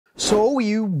So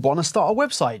you want to start a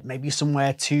website, maybe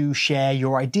somewhere to share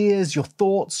your ideas, your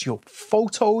thoughts, your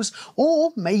photos,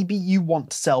 or maybe you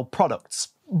want to sell products.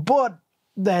 But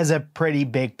there's a pretty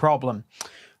big problem.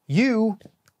 You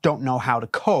don't know how to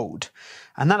code.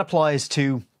 And that applies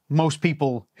to most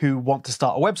people who want to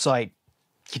start a website.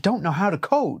 You don't know how to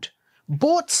code.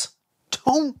 But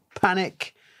don't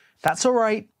panic. That's all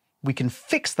right. We can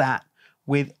fix that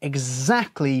with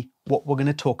exactly what we're going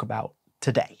to talk about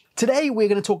today. Today, we're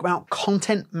going to talk about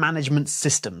content management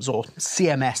systems, or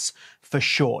CMS for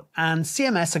short. And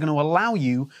CMS are going to allow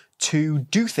you to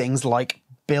do things like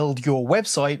build your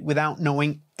website without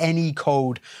knowing any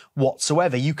code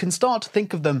whatsoever. You can start to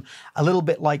think of them a little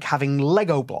bit like having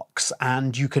Lego blocks,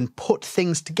 and you can put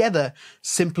things together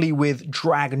simply with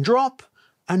drag and drop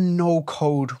and no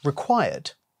code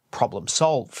required. Problem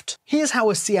solved. Here's how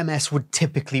a CMS would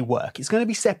typically work. It's going to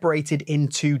be separated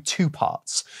into two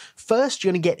parts. First,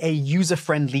 you're going to get a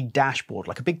user-friendly dashboard,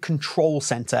 like a big control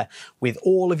center with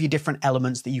all of your different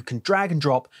elements that you can drag and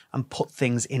drop and put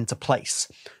things into place.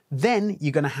 Then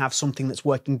you're going to have something that's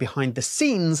working behind the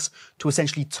scenes to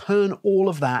essentially turn all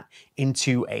of that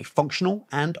into a functional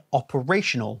and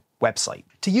operational website.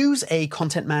 To use a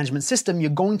content management system, you're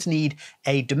going to need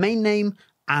a domain name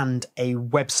and a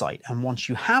website. And once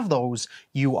you have those,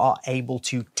 you are able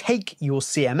to take your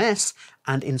CMS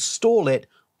and install it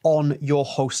on your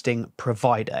hosting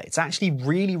provider. It's actually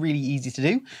really, really easy to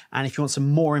do. And if you want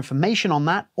some more information on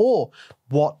that, or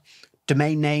what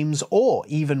domain names, or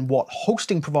even what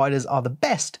hosting providers are the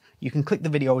best, you can click the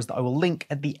videos that I will link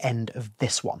at the end of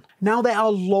this one. Now, there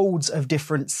are loads of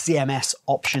different CMS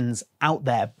options out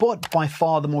there, but by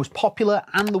far the most popular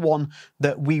and the one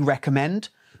that we recommend,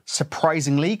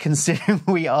 surprisingly, considering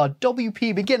we are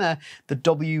WPBeginner, the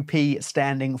WP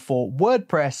standing for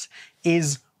WordPress,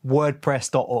 is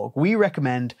WordPress.org. We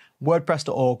recommend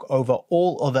WordPress.org over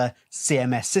all other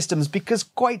CMS systems because,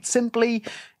 quite simply,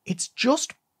 it's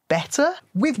just better.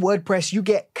 With WordPress, you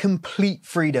get complete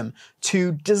freedom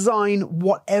to design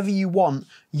whatever you want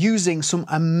using some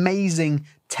amazing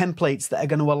templates that are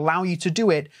going to allow you to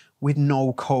do it with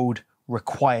no code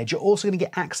required. You're also going to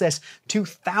get access to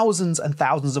thousands and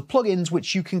thousands of plugins,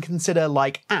 which you can consider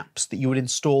like apps that you would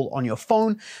install on your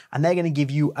phone, and they're going to give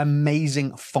you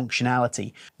amazing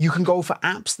functionality. You can go for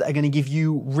apps that are going to give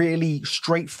you really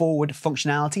straightforward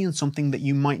functionality and something that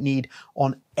you might need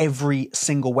on every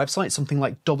single website, something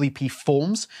like WP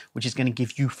Forms, which is going to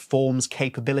give you forms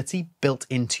capability built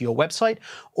into your website.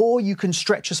 Or you can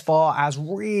stretch as far as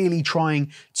really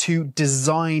trying to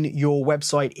design your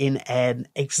website in an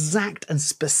exact and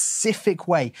specific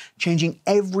way, changing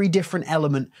every different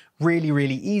element really,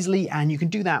 really easily. And you can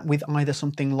do that with either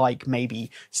something like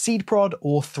maybe SeedProd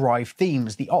or Thrive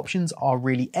Themes. The options are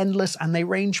really endless and they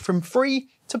range from free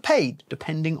to paid,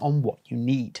 depending on what you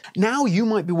need. Now, you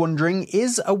might be wondering,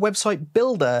 is a website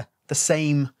builder the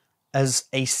same as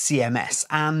a CMS?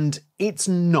 And it's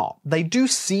not. They do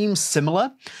seem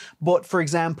similar, but for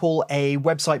example, a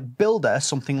website builder,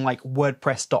 something like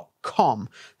WordPress.com,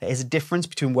 there is a difference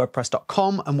between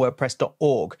WordPress.com and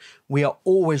WordPress.org. We are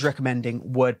always recommending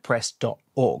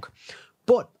WordPress.org.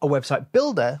 But a website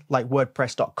builder like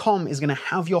WordPress.com is going to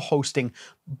have your hosting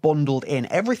bundled in.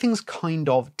 Everything's kind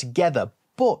of together,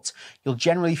 but you'll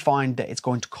generally find that it's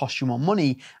going to cost you more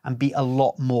money and be a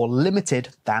lot more limited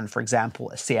than, for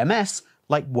example, a CMS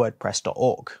like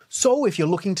WordPress.org. So if you're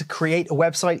looking to create a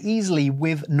website easily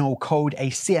with no code, a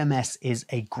CMS is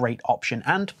a great option.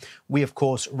 And we, of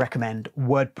course, recommend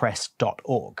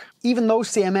WordPress.org. Even though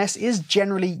CMS is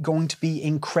generally going to be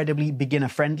incredibly beginner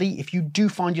friendly, if you do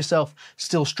find yourself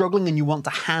still struggling and you want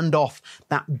to hand off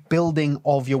that building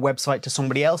of your website to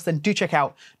somebody else, then do check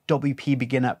out WP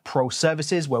Beginner Pro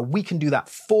Services, where we can do that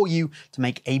for you to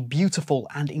make a beautiful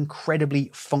and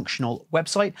incredibly functional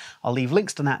website. I'll leave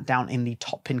links to that down in the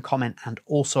top pinned comment and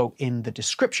also in the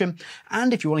description.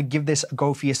 And if you want to give this a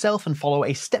go for yourself and follow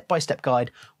a step-by-step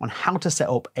guide on how to set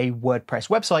up a WordPress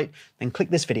website, then click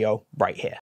this video right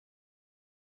here.